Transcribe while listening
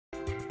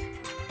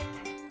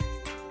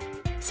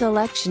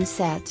Selection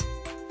set.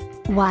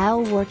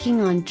 While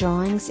working on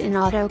drawings in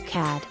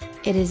AutoCAD,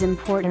 it is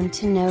important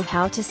to know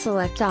how to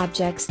select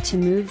objects to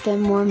move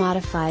them or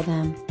modify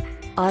them.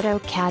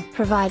 AutoCAD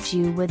provides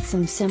you with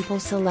some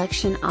simple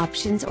selection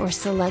options or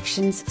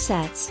selections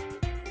sets.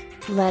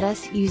 Let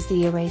us use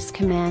the erase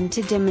command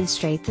to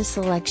demonstrate the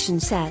selection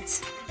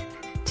sets.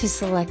 To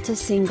select a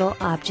single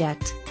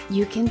object,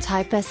 you can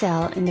type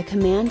SL in the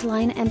command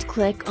line and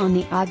click on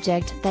the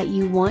object that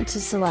you want to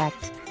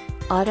select.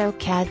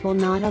 AutoCAD will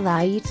not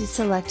allow you to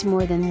select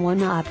more than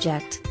one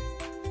object.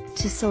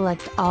 To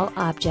select all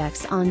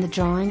objects on the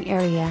drawing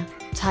area,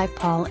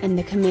 type all in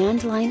the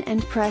command line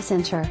and press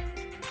enter.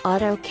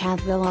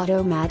 AutoCAD will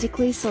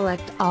automatically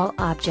select all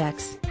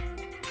objects.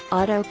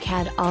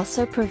 AutoCAD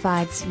also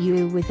provides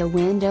you with a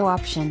window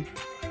option.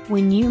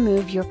 When you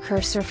move your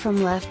cursor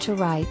from left to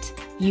right,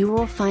 you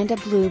will find a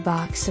blue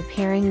box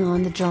appearing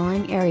on the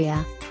drawing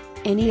area.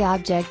 Any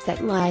object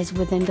that lies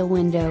within the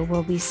window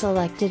will be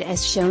selected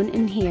as shown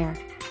in here.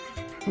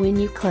 When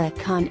you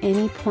click on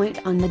any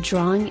point on the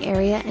drawing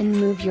area and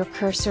move your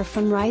cursor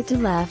from right to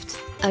left,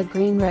 a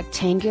green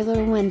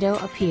rectangular window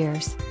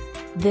appears.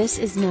 This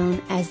is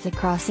known as the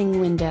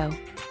crossing window.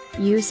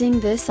 Using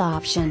this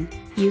option,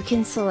 you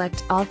can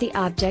select all the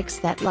objects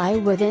that lie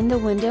within the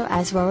window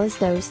as well as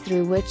those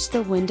through which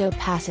the window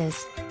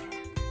passes.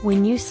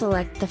 When you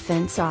select the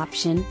fence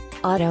option,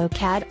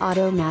 AutoCAD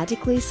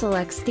automatically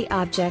selects the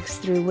objects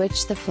through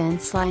which the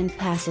fence line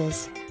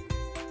passes.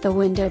 The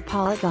window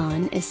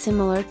polygon is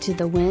similar to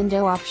the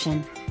window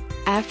option.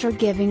 After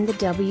giving the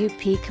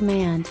WP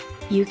command,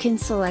 you can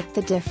select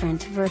the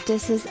different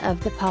vertices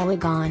of the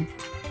polygon.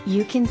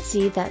 You can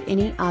see that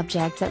any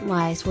object that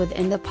lies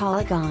within the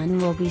polygon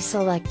will be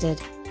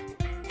selected.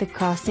 The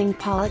crossing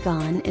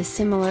polygon is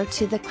similar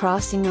to the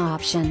crossing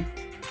option.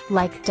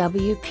 Like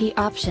WP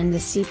option, the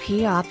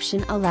CP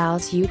option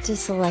allows you to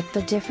select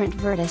the different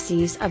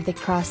vertices of the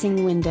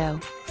crossing window,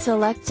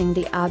 selecting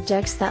the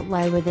objects that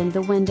lie within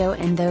the window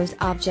and those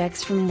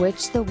objects from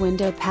which the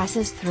window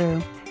passes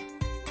through.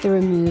 The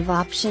remove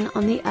option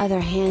on the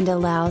other hand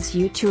allows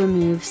you to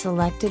remove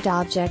selected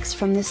objects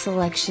from the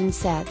selection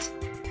set.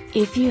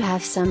 If you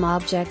have some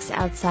objects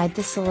outside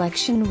the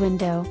selection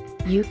window,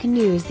 you can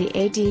use the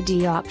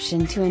ADD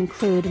option to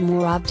include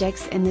more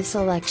objects in the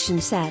selection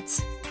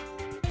sets.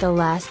 The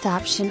last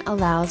option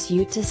allows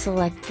you to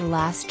select the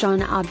last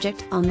drawn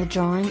object on the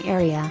drawing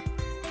area.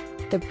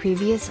 The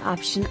previous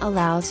option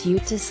allows you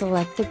to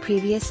select the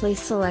previously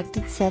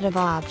selected set of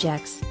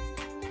objects.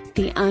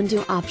 The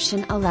undo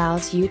option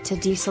allows you to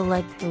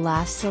deselect the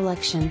last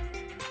selection.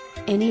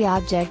 Any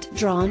object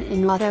drawn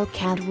in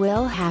AutoCAD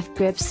will have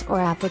grips or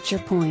aperture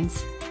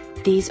points.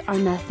 These are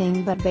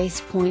nothing but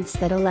base points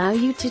that allow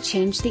you to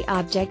change the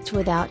object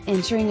without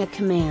entering a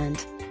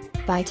command.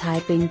 By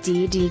typing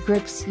DD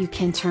grips you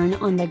can turn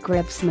on the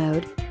grips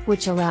mode,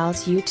 which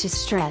allows you to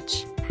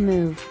stretch,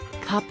 move,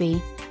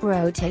 copy,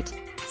 rotate,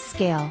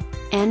 scale,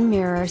 and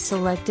mirror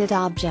selected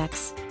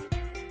objects.